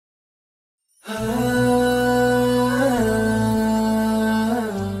How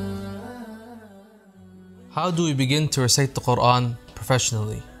do we begin to recite the Quran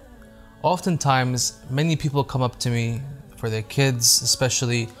professionally? Oftentimes, many people come up to me, for their kids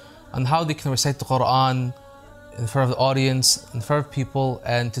especially, on how they can recite the Quran in front of the audience, in front of people,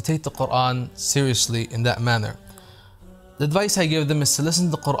 and to take the Quran seriously in that manner. The advice I give them is to listen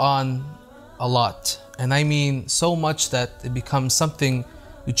to the Quran a lot. And I mean so much that it becomes something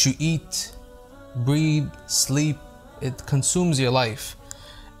which you eat, breathe, sleep, it consumes your life.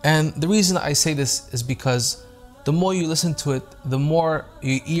 And the reason I say this is because the more you listen to it, the more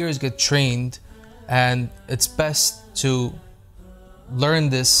your ears get trained, and it's best to learn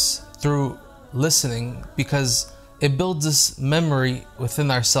this through listening, because it builds this memory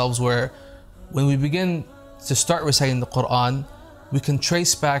within ourselves where when we begin to start reciting the Quran, we can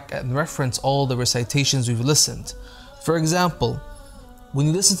trace back and reference all the recitations we've listened. For example, when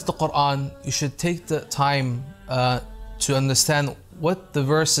you listen to the Quran, you should take the time to understand what the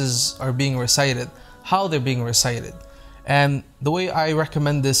verses are being recited, how they're being recited. And the way I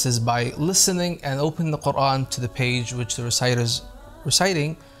recommend this is by listening and opening the Quran to the page which the reciter's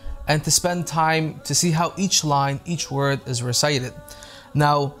reciting, and to spend time to see how each line, each word is recited.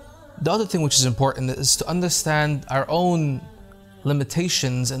 Now, the other thing which is important is to understand our own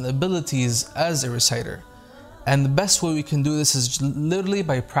limitations and abilities as a reciter. And the best way we can do this is literally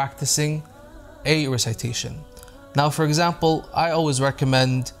by practicing a recitation. Now, for example, I always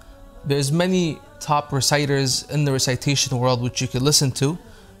recommend, there's many top reciters in the recitation world which you could listen to.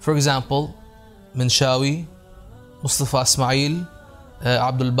 For example, Minshawi, Mustafa Ismail,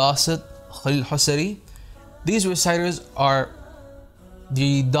 Abdul Basit, Khalil Husari. These reciters are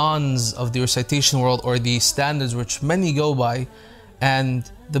the dons of the recitation world, or the standards which many go by. And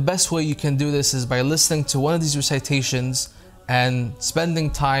the best way you can do this is by listening to one of these recitations and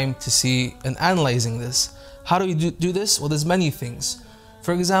spending time to see and analyzing this. How do we do this? Well, there's many things.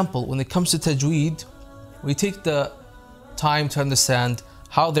 For example, when it comes to tajweed, we take the time to understand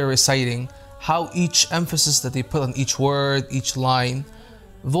how they're reciting, how each emphasis that they put on each word, each line.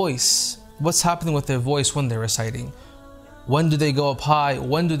 Voice, what's happening with their voice when they're reciting? When do they go up high?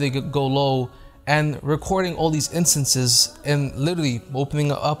 When do they go low? And recording all these instances and literally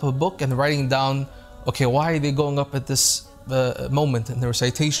opening up a book and writing down, okay, why are they going up at this moment in the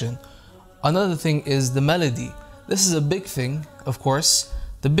recitation? Another thing is the melody. This is a big thing, of course.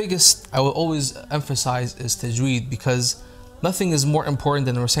 The biggest I will always emphasize is tajweed, because nothing is more important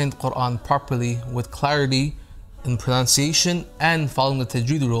than reciting the Quran properly with clarity in pronunciation and following the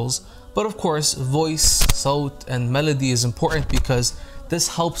tajweed rules. But of course, voice, sawt, and melody is important because this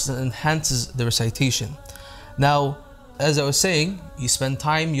helps and enhances the recitation. Now, as I was saying, you spend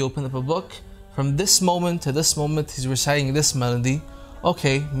time, you open up a book. From this moment to this moment, he's reciting this melody.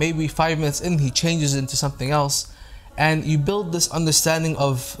 Okay, maybe 5 minutes in, he changes into something else. And you build this understanding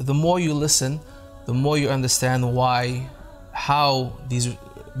of, the more you listen, the more you understand why, how these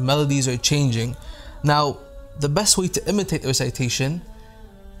melodies are changing. Now, the best way to imitate the recitation,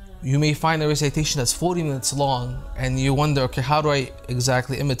 you may find a recitation that's 40 minutes long and you wonder, okay, how do I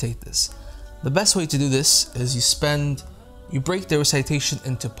exactly imitate this? The best way to do this is you break the recitation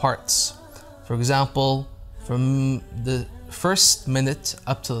into parts. For example, from the first minute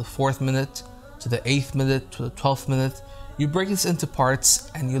up to the 4th minute, to the 8th minute, to the 12th minute, you break this into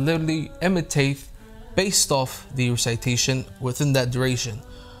parts and you literally imitate based off the recitation within that duration.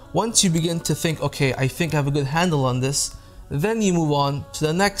 Once you begin to think, okay, I think I have a good handle on this, then you move on to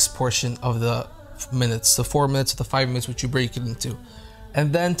the next portion of the minutes, the 4 minutes, the 5 minutes, which you break it into,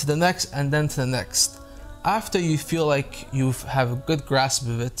 and then to the next, and then to the next. After you feel like you have a good grasp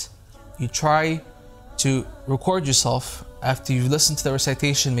of it, you try to record yourself. After you've listened to the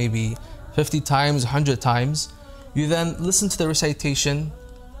recitation maybe 50 times, 100 times, you then listen to the recitation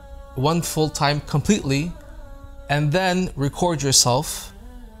one full time completely, and then record yourself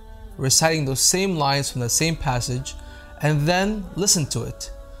reciting those same lines from the same passage, and then listen to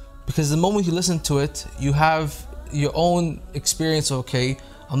it. Because the moment you listen to it, you have your own experience. Okay,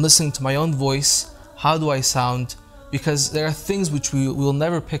 I'm listening to my own voice. How do I sound? Because there are things which we will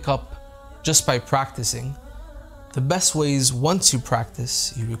never pick up just by practicing. The best way is, once you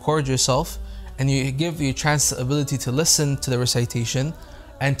practice, you record yourself and you give your chance the ability to listen to the recitation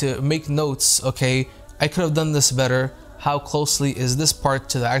and to make notes. Okay, I could have done this better. How closely is this part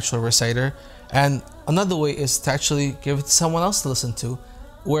to the actual reciter? And another way is to actually give it to someone else to listen to,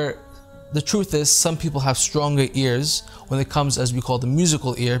 where the truth is some people have stronger ears when it comes, as we call, the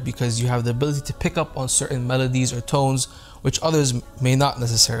musical ear, because you have the ability to pick up on certain melodies or tones which others may not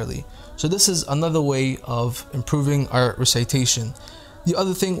necessarily. So this is another way of improving our recitation. The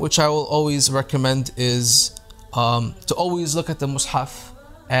other thing which I will always recommend is to always look at the mushaf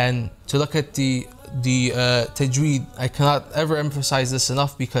and to look at the tajweed. I cannot ever emphasize this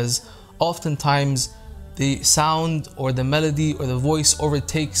enough, because oftentimes the sound or the melody or the voice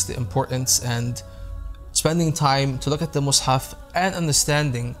overtakes the importance, and spending time to look at the mushaf and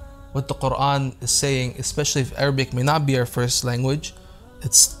understanding what the Quran is saying, especially if Arabic may not be our first language,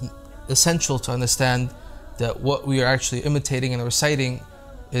 it's essential to understand that what we are actually imitating and reciting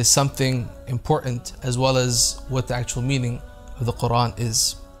is something important, as well as what the actual meaning of the Quran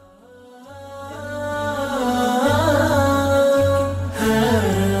is.